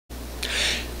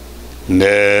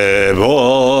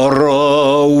Never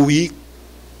a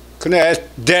weakness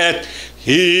that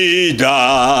he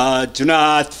does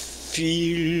not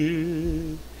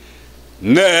feel.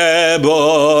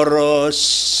 Never a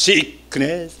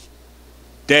sickness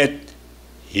that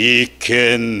he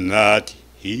cannot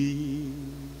heal.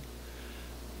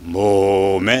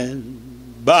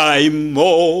 Moment by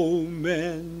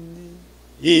moment,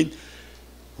 in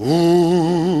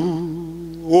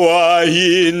who are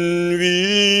in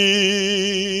we,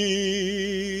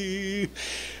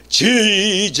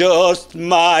 Jesus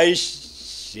my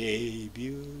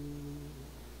Savior,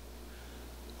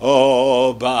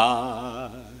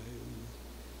 abide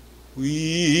we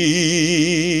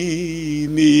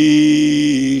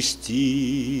me still.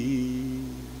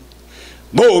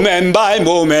 Moment by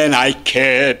moment I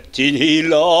kept in His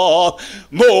love.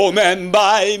 Moment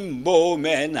by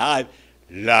moment I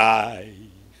life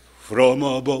from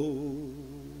above,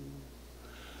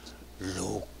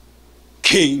 looking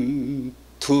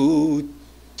to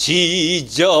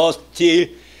Jesus till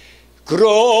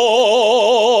glory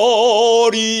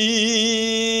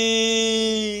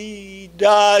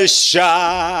that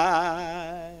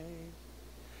shine.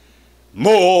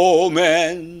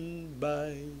 Moment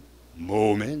by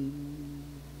moment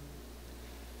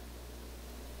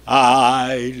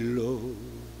I love,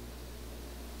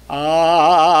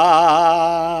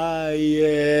 I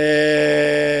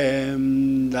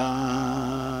am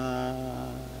thine.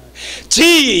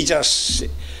 Jesus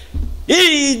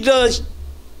is the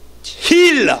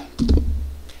healer.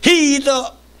 He is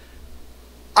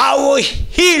our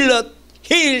healer.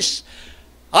 Heals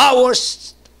our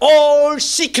all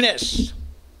sickness.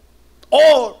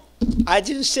 All. I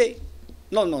didn't say.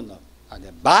 No.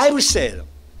 The Bible said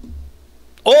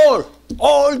all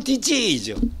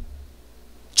disease.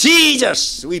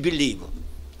 Jesus, we believe,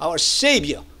 our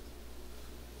Savior.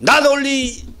 Not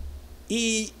only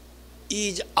He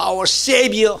is our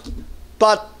Savior,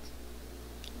 but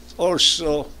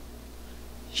also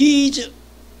He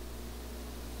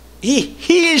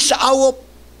heals our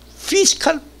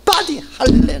physical body.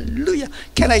 Hallelujah.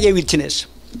 Can I get witness?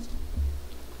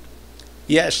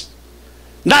 Yes.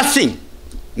 Nothing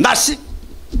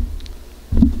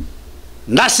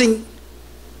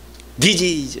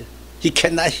disease He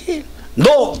cannot heal.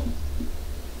 No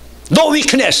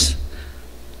weakness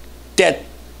that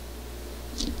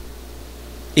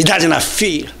He does not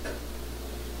feel.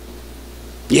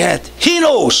 Yet He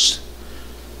knows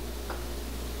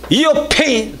your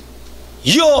pain,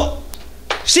 your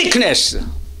sickness.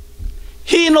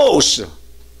 He knows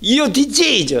your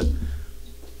disease.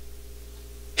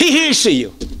 He heals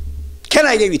you. Can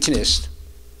I get witness?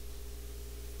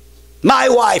 My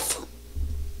wife,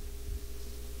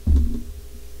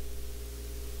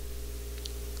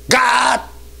 God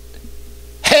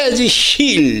has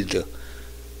healed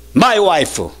my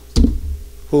wife,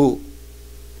 who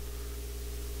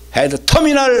had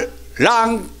terminal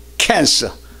lung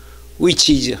cancer, which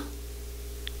is,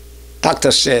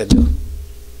 doctor said,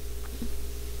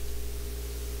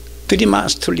 3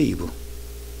 months to live.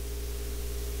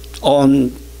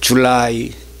 On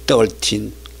July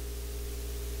 13,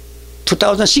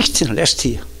 2016, last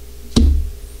year,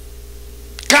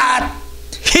 God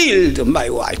healed my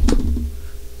wife.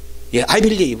 Yeah, I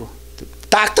believe. The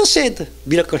doctor said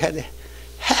miracle had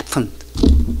happened.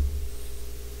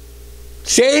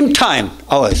 Same time,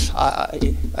 I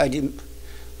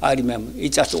remember.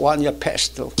 It's just 1 year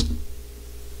past.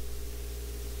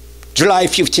 July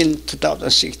 15,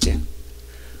 2016.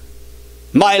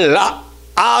 My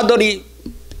artery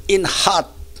in heart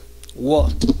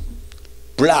was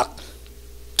blocked.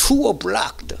 2 were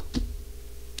blocked.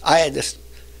 I had this.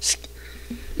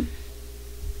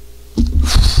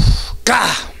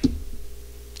 God,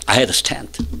 I had a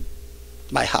stent.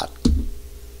 My heart.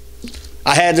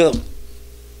 I had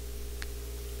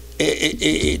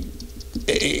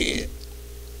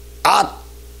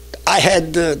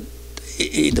the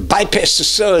bypass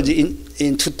surgery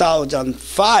in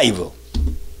 2005.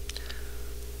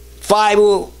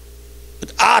 5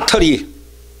 arteries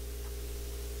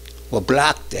were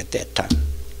blocked at that time.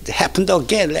 It happened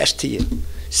again last year.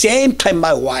 Same time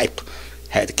my wife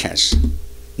had cancer.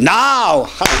 Now,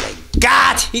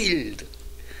 God healed.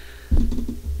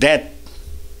 That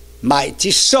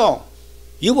mighty song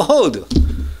you've heard.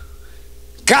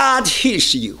 God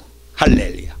heals you.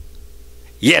 Hallelujah.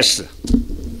 Yes.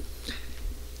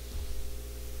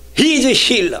 He is a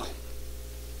healer.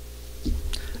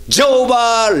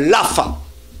 Jehovah Rapha.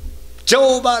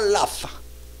 Jehovah Rapha.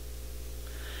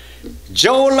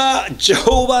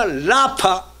 Jehovah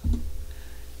Rapha,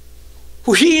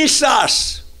 who heals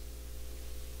us.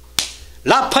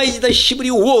 Rapha is the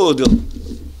Hebrew word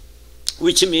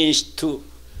which means to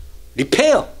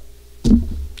repair.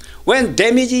 When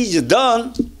damage is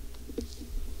done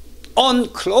on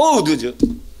clothes,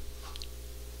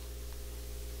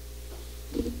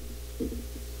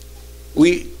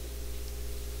 we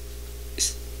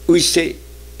say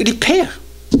repair.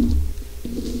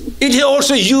 It is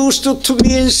also used to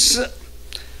mean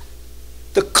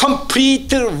the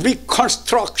complete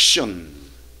reconstruction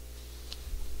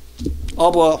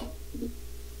of a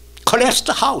collapsed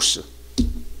house.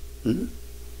 You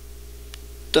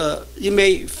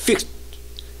may fix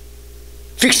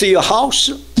your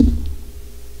house.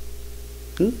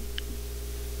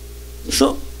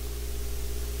 So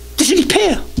this is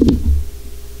repair.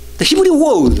 The Hebrew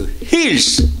word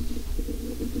heals.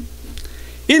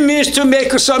 It means to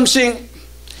make something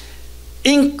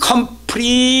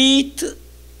incomplete,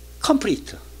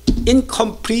 complete.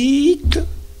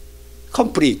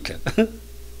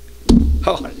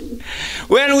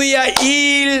 When we are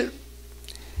ill,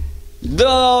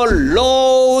 the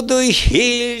Lord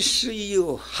heals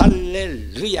you.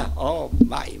 Hallelujah. Oh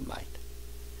my.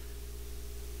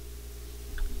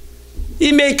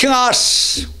 He making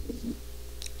us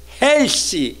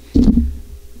healthy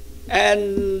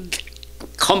and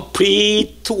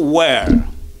complete well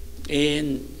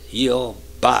in your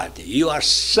body. You are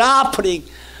suffering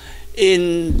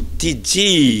in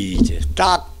disease.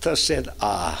 Doctor said,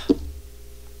 I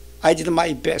did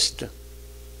my best,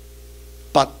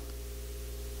 but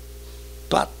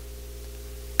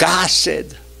God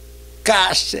said,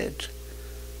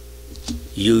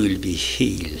 you will be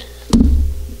healed.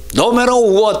 No matter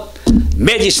what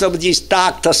medicine of this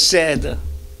doctor said,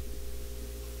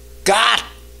 God,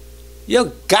 your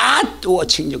God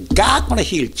watching you. God gonna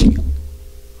heal you.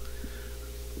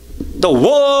 The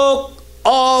work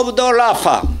of the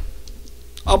Rapha,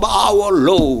 of our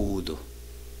Lord,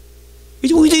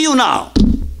 is with you now.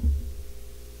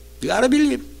 You gotta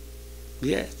believe.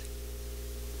 Yes.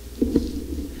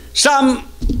 Psalm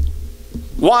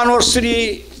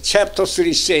 103, chapter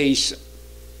 3 says,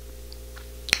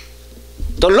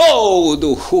 the Lord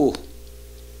who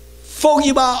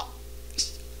forgives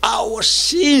our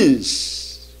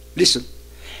sins, listen,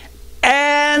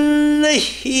 and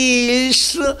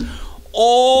heals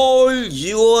all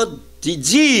your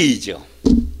disease.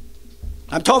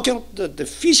 I'm talking the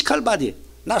physical body,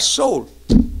 not soul.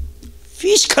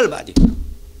 Physical body.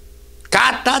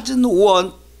 God doesn't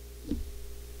want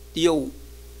your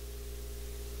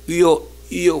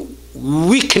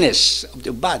weakness of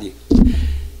the body.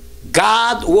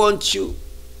 God wants you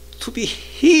to be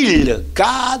healed.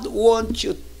 God wants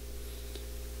you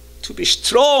to be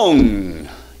strong,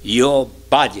 your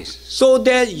body, so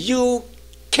that you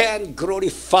can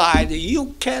glorify,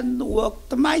 you can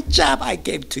work my job I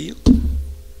gave to you.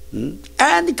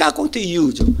 And God going to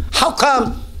use you. How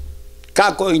come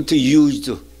God going to use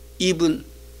you even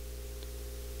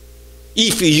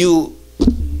if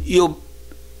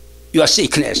your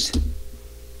sickness,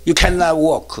 you cannot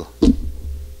walk?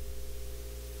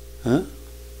 Huh?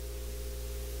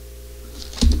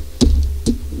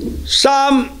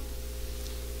 Psalm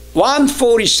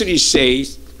 143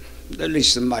 says,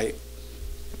 listen, my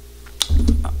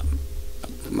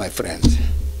friend.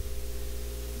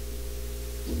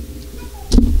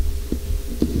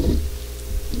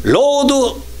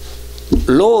 Lord,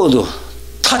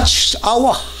 touch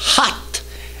our heart,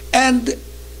 and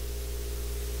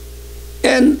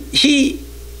He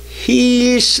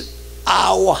heals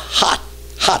our heart.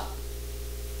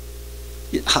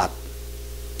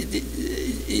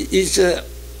 It's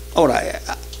all right.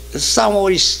 Psalm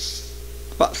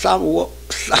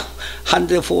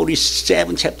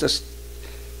 147, chapter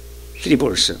 3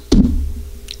 verse.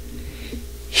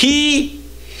 He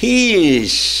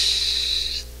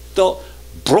heals the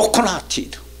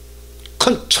brokenhearted,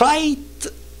 contrite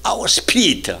our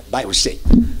spirit, Bible says.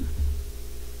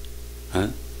 Huh?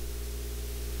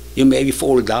 You maybe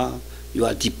fall down, you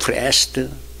are depressed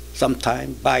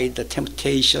sometimes by the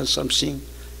temptation, something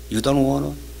you don't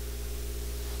want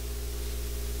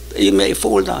to. You may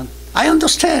fall down. I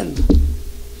understand.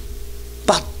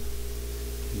 But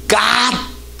God,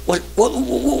 what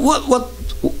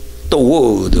the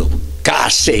word of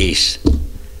God says,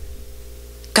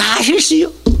 God heals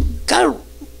you. God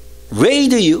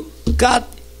raised you. God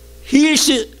heals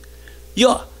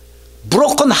your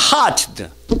broken heart.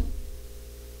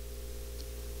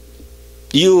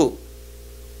 You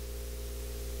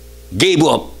gave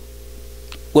up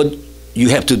what you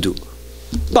have to do,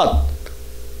 but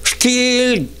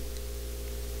still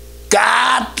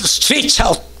God stretched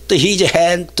out His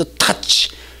hand to touch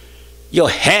your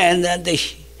hand,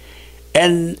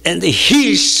 and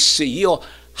heals your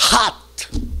heart.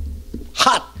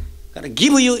 Gonna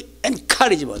give you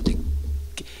encouragement,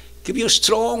 give you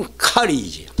strong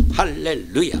courage.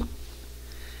 Hallelujah.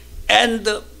 And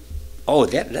I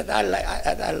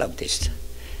love this.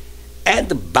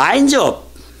 And binds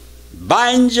up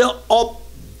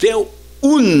their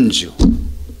wounds.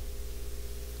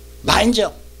 Binds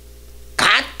up.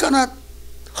 God gonna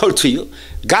hurt you.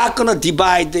 God gonna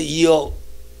divide your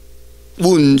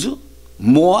wounds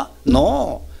more?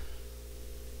 No.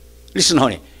 Listen,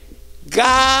 honey.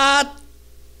 God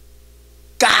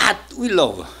will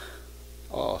love.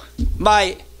 Oh,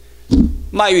 my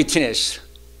witness.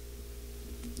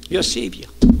 Your Savior.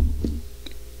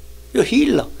 Your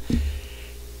healer.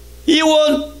 You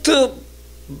want to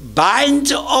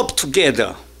bind up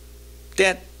together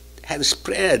that has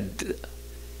spread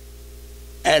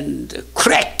and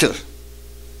cracked,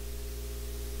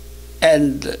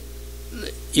 and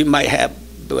you might have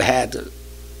had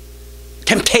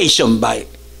temptation by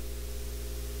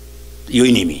your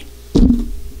enemy.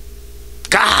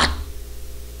 God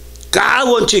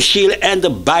wants to heal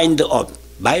and bind up.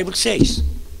 Bible says.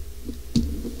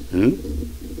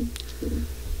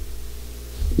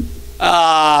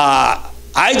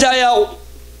 Isaiah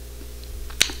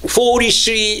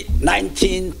 43,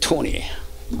 19, 20.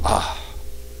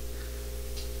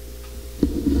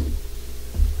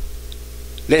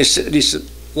 Listen,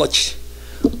 watch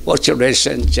your ladies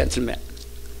and gentlemen.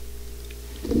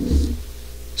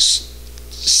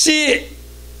 See,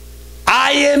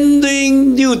 I am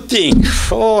doing new thing.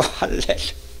 Oh,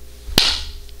 hallelujah.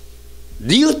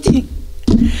 New thing.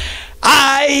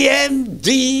 I am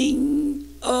doing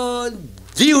a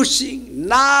new thing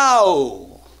now.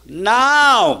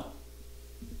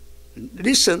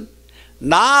 Listen,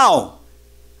 now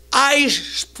I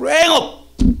sprang up.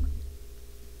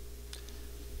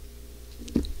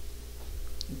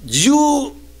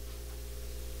 You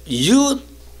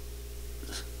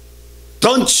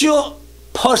don't you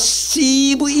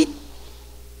perceive it?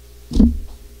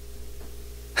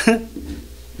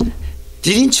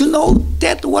 Didn't you know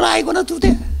that what I'm gonna do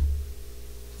there?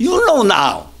 You know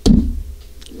now.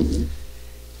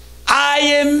 I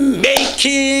am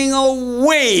making a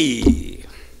way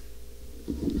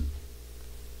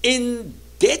in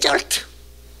desert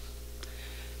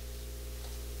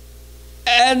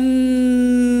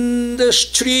and the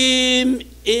stream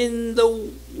in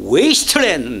the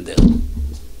wasteland.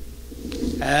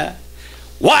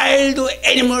 Wild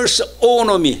animals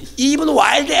honor me. Even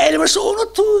wild animals honor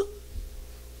to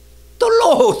the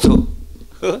Lord.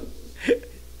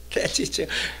 That is a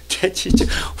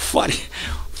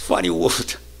funny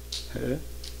word.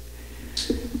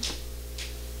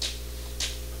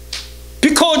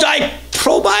 Because I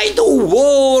provide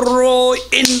water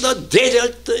in the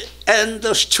desert and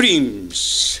the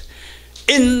streams,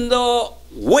 in the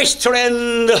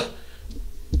wasteland,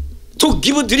 to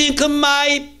give drink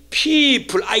my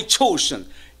people I chosen.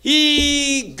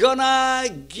 He gonna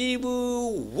give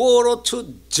water to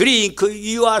drink.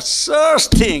 You are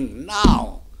thirsting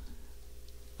now.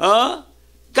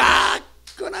 God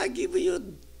gonna give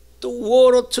you the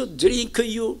water to drink.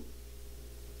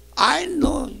 I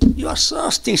know you are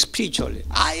thirsting spiritually.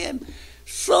 I am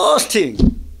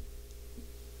thirsting.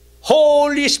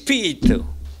 Holy Spirit.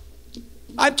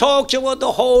 I'm talking about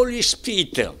the Holy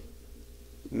Spirit.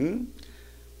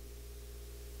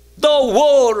 The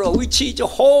water, which is the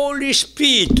Holy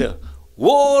Spirit,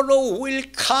 water will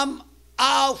come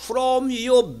out from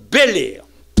your belly.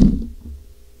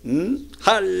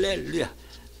 Hallelujah.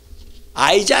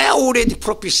 Isaiah already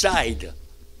prophesied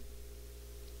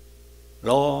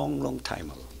long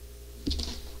time ago.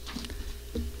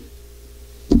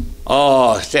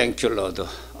 Oh, thank you, Lord.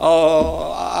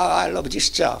 Oh, I love this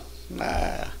job.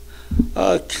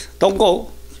 Don't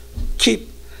go. Keep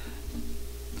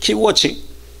watching.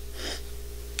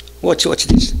 Watch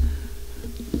this.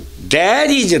 That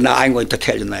is, now I'm going to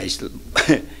tell you now,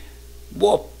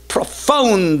 more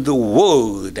profound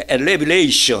word and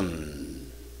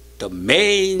revelation. The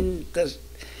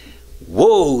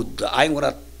word I'm going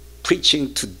to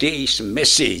preaching today's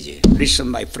message. Listen,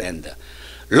 my friend.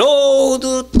 Lord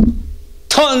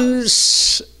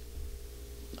turns,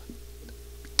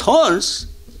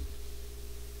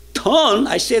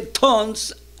 I said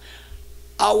turns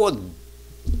our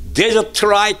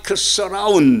desert-like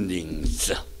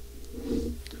surroundings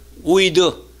with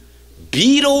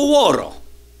bitter water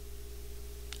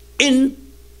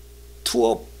into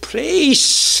a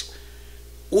place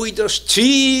with a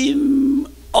stream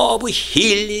of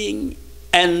healing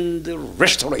and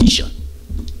restoration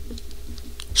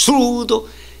through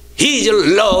His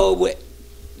love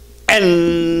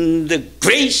and in the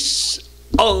grace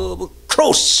of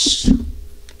cross.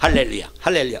 Hallelujah.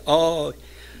 Hallelujah.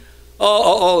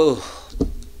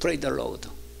 Praise the Lord.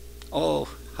 Oh,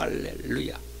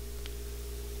 hallelujah.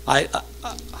 Are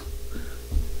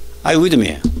you with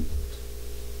me?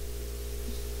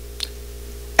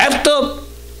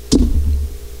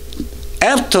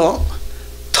 After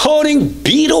turning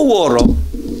bitter water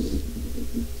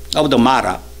of the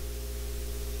Mara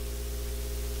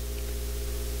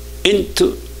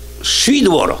into sweet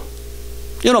water.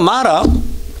 You know, Mara,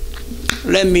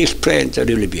 let me explain it a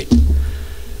little bit.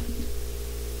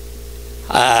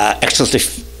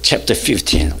 Exodus chapter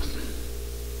 15.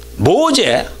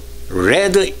 Moses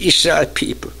led the Israel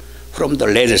people from the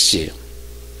Red Sea,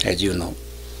 as you know.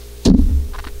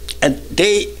 And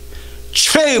they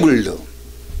traveled,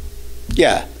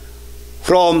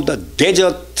 from the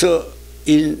desert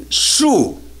in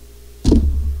Shur.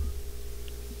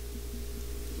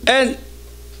 And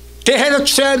they had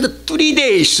traveled 3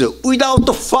 days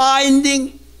without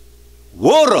finding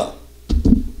water.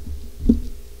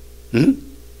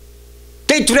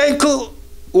 They drank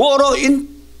water in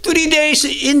 3 days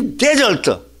in desert.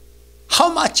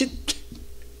 How much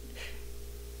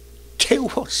they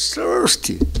were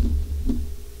thirsty.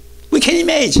 We can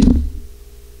imagine.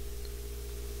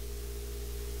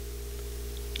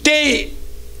 They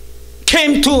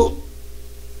came to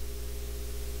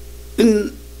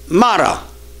Mara.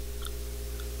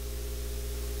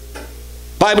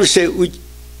 Bible says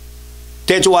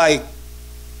that's why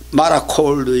Mara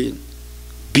called it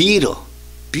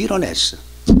bitterness.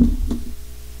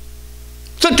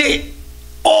 So they,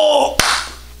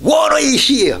 water is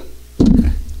here.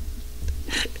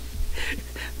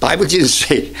 Bible didn't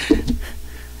say,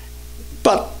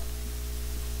 but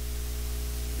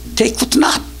they could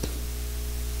not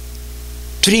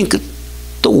drink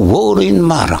the water in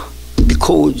Mara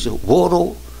because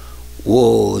water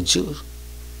was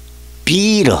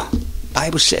bitter.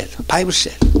 Bible said.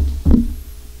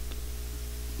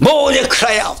 Moses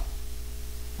cried out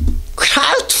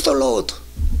to the Lord.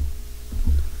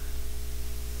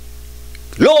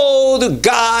 Lord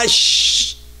God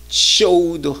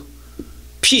showed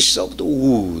piece of the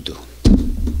wood.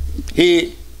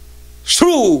 He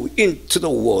threw into the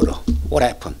water. What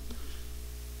happened?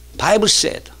 Bible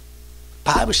said,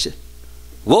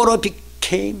 water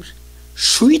became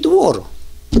sweet water.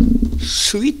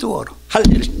 Sweet water.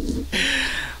 Hallelujah.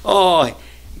 Oh,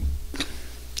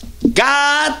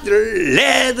 God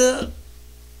led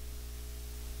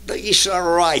the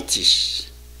Israelites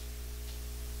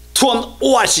to an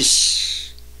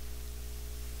oasis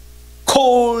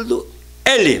called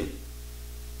Elim.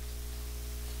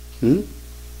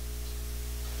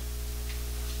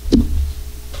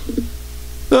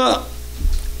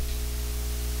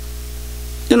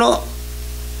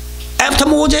 After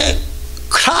Moses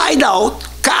cried out,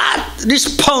 God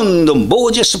responded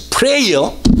Moses'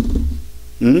 prayer.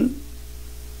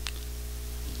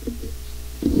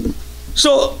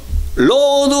 So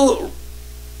Lord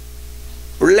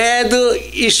led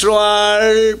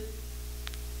Israel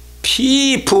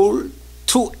people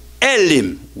to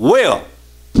Elim, where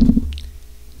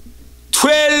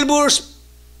 12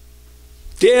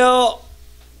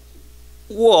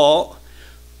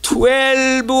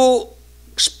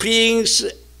 springs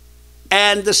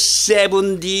and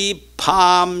 70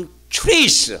 palm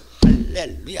trees.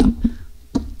 Hallelujah.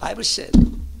 Bible said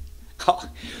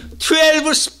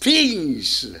 12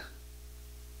 springs.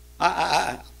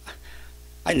 I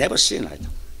never seen it.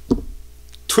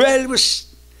 12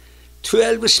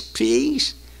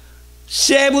 springs,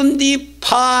 70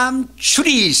 palm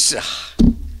trees.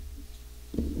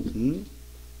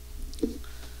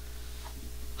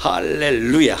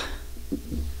 Hallelujah.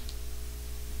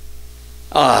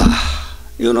 I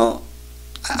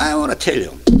want to tell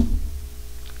you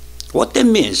what that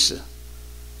means.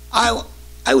 I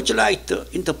would like to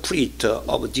interpret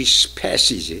of this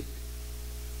passage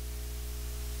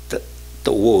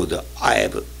the word I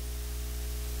have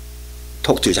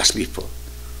talked to you just before.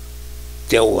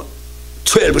 There were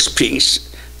 12 springs.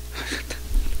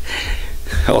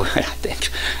 Oh, thank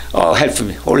you. Oh, help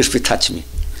me. Holy Spirit, touch me.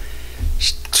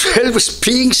 12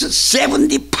 springs,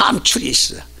 70 palm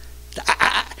trees.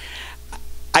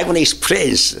 I want to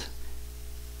experience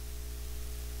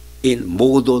in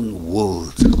modern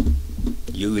world.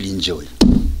 You will enjoy.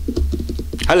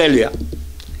 Hallelujah.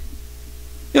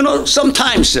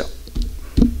 Sometimes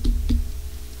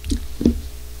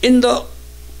in the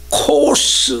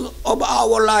course of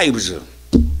our lives,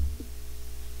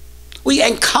 we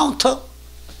encounter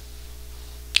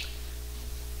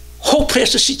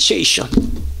hopeless situation.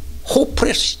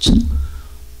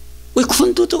 We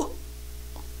couldn't do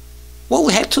what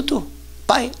we have to do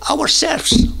by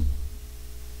ourselves.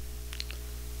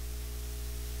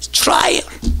 Trial,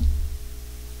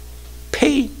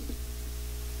 pain,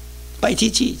 by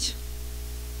disease.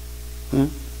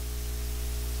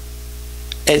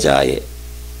 As I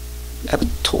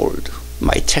have told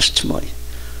my testimony,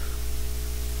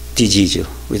 disease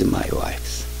with my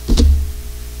wife.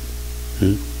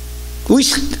 We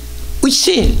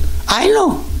see, I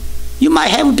know, you might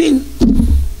have been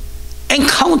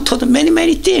encountered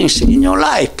many things in your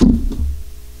life.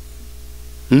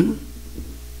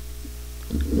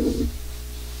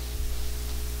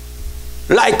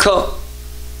 Like a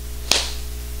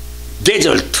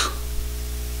desert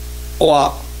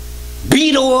or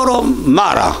bitter or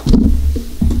Mara.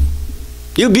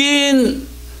 You've been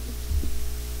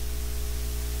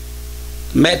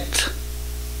met,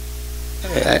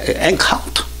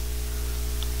 encounter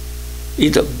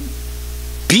in the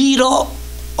bitter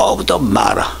of the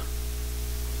Mara,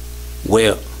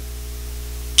 where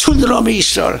children of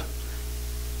Israel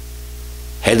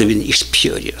had been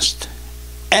experienced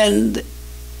and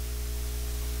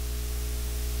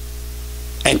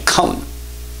encountered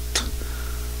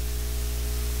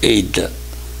in the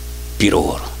bitter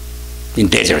water, in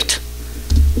desert.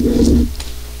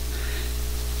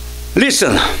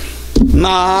 Listen,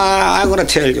 now I'm going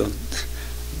to tell you,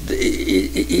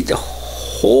 it's a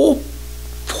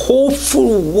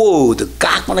hopeful word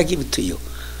God going to give it to you,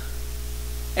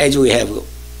 as we have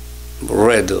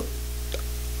read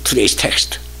today's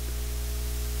text.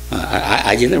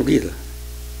 I didn't read it,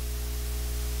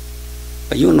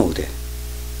 but you know that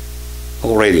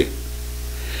already.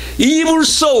 Even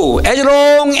so, as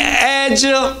long as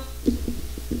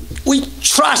we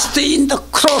trust in the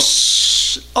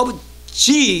cross of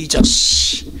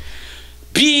Jesus,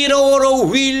 bitter water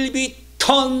will be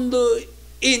turned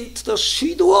into the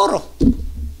sweet water.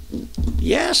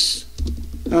 Yes.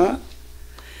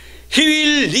 He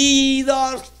will lead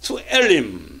us to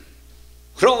Elim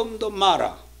from the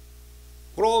Mara.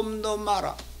 From the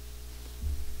Mara.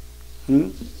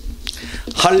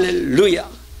 Hallelujah.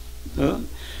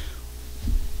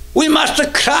 We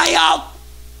must cry out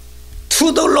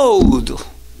to the Lord.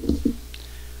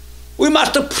 We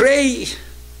must pray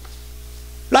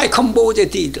like Moses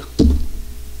did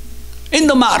in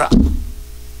the Mara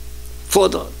for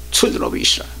the children of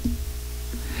Israel.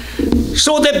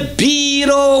 So the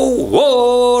bitter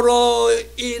water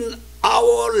in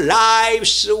our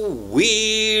lives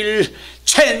will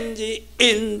change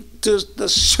into the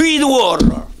sweet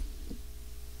water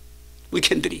we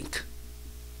can drink.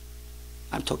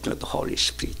 I'm talking about the Holy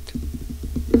Spirit.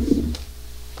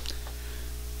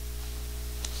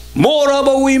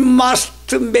 Moreover, we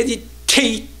must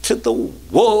meditate the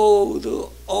word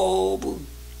of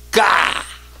God.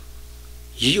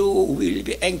 You will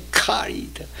be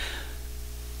encouraged.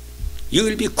 You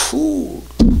will be cool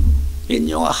in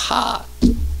your heart.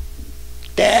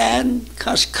 Then,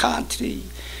 consequently,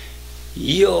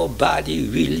 your body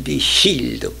will be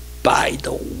healed by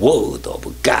the word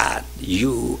of God.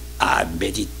 You are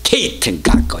meditating,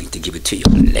 God going to give it to you.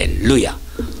 Hallelujah.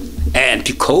 And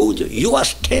because you are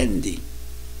standing,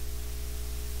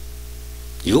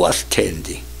 you are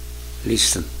standing.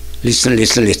 Listen.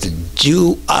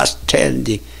 You are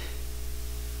standing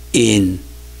in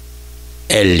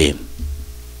Elim.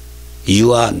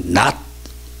 You are not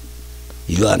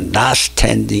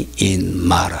standing in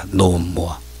Mara no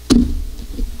more.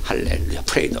 Hallelujah.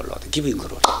 Praise the Lord. Give him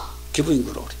glory. Give him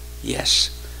glory.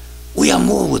 Yes. We are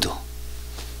moved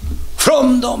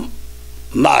from the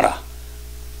Mara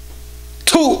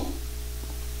to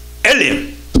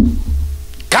Elim.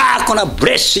 God gonna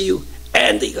bless you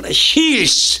and He's gonna heal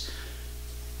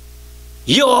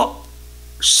your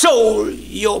soul,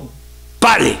 your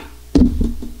body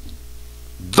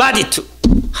too.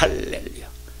 Hallelujah.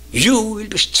 You will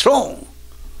be strong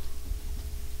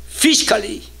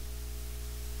physically,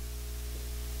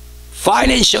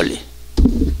 financially,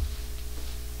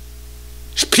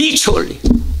 spiritually,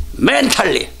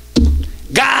 mentally.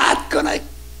 God gonna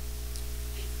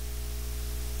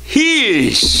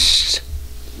heal.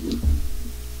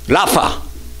 Laugh,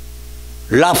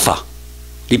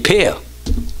 repair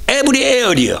every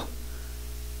area.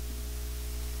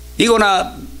 He's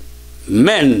gonna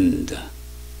mend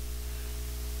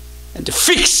and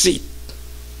fix it.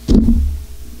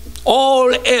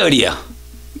 All area.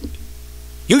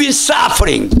 You've been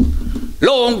suffering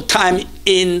long time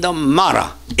in the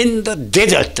Mara, in the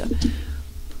desert.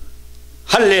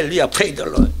 Hallelujah, praise the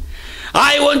Lord.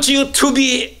 I want you to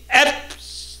be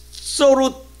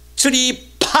absolutely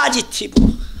positive.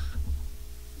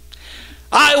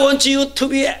 I want you to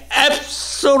be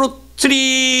absolutely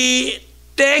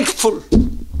thankful.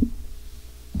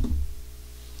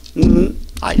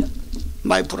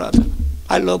 My brother,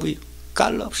 I love you.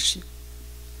 God loves you.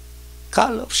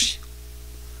 God loves you.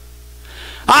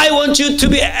 I want you to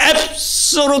be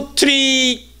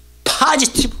absolutely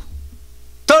positive.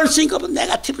 Don't think of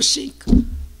negative thing.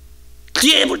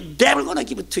 The devil gonna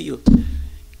give it to you.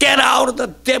 Get out of the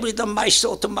devil, to my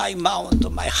soul, to my mind, to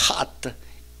my heart.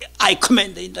 I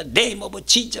command in the name of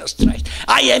Jesus Christ.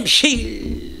 I am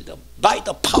healed by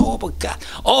the power of God.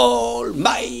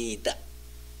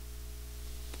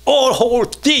 All whole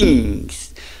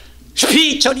things,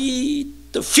 spiritually,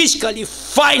 physically,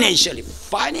 financially,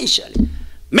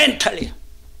 mentally.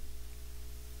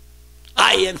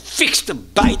 I am fixed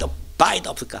by the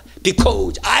of God,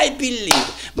 because I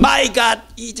believe my God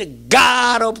is a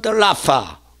God of the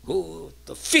Rapha, who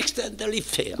the fixed and the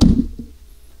repair.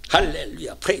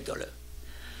 Hallelujah, praise the Lord.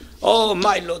 Oh,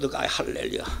 my Lord God,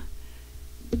 hallelujah.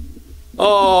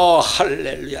 Oh,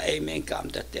 hallelujah, amen,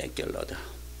 God, thank you, Lord.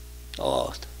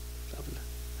 Oh,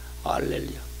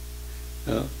 hallelujah.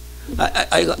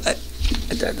 I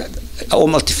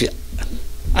almost feel,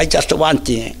 I just one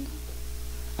thing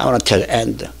I want to tell,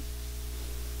 and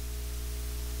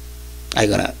I'm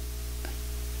gonna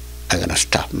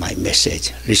stop my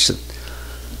message. Listen,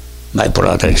 my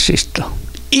brother and sister,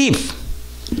 if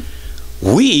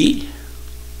we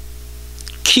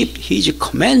keep His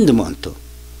commandment,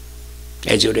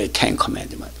 as you read 10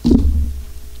 commandments,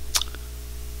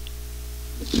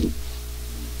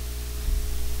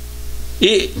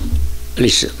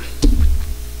 listen,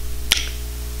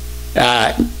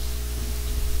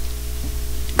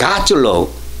 God's law,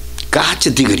 God's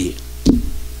degree,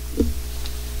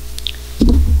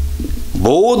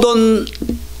 modern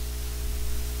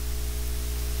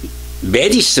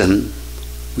medicine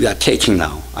we are taking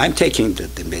now. I'm taking the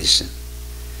medicine.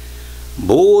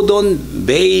 Modern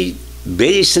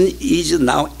medicine is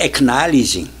now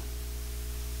acknowledging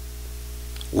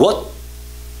what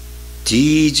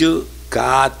these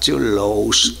God's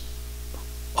laws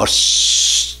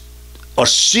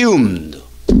assumed.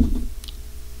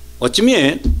 What do you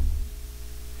mean?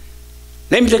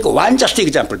 Let me take one just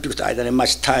example, because I don't have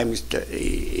much time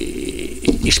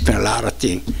to explain a lot of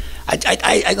things. I'm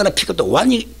going to pick up the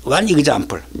one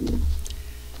example.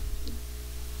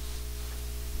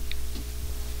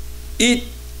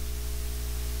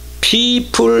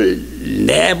 People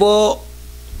never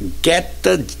get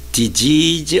the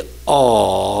disease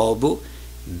of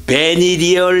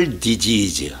venereal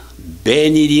disease.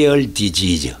 Venereal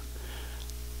disease.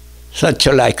 Such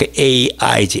like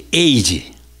AIDS.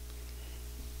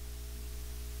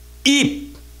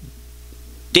 If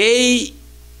they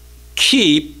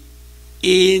keep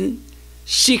in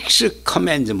 6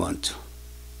 commandments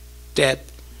that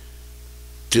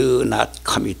do not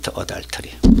commit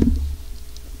adultery.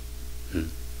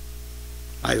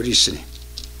 Are you listening?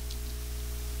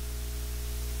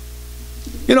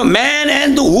 You know, man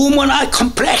and woman are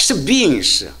complex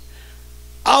beings.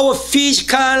 Our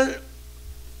physical,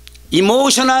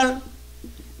 emotional,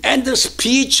 and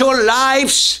spiritual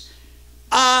lives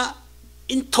are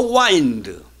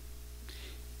intertwined.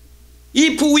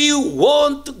 If we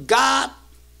want God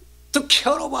to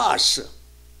care of us,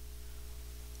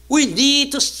 we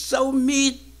need to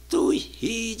submit to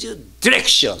His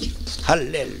direction.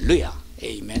 Hallelujah.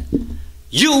 Amen.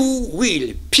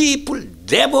 People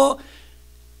never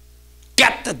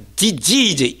get the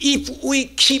disease if we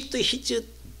keep His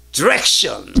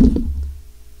direction.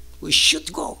 We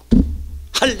should go.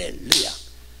 Hallelujah.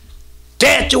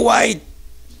 That's why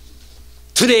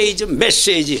today's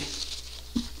message,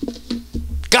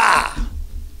 God,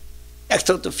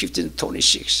 Exodus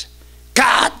 15:26,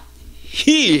 God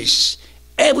heals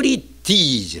every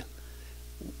disease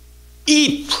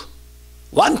if,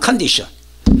 one condition,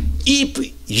 if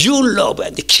you love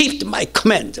and keep my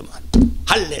commandment.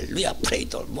 Hallelujah, praise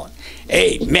the Lord.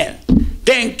 Amen.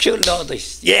 Thank you, Lord.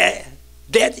 Yeah,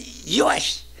 that you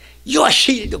are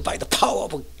healed by the power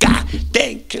of God.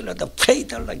 Thank you, Lord. Praise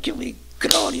the Lord. Give me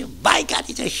glory. My God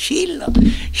is a healer.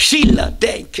 Healer.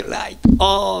 Thank you, Lord.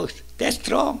 Oh, that's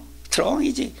strong. Strong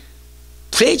is the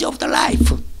praise of the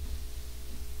life.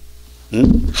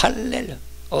 Hallelujah.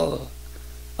 Oh,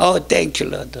 thank you,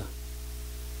 Lord.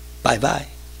 Bye-bye.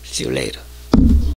 See you later.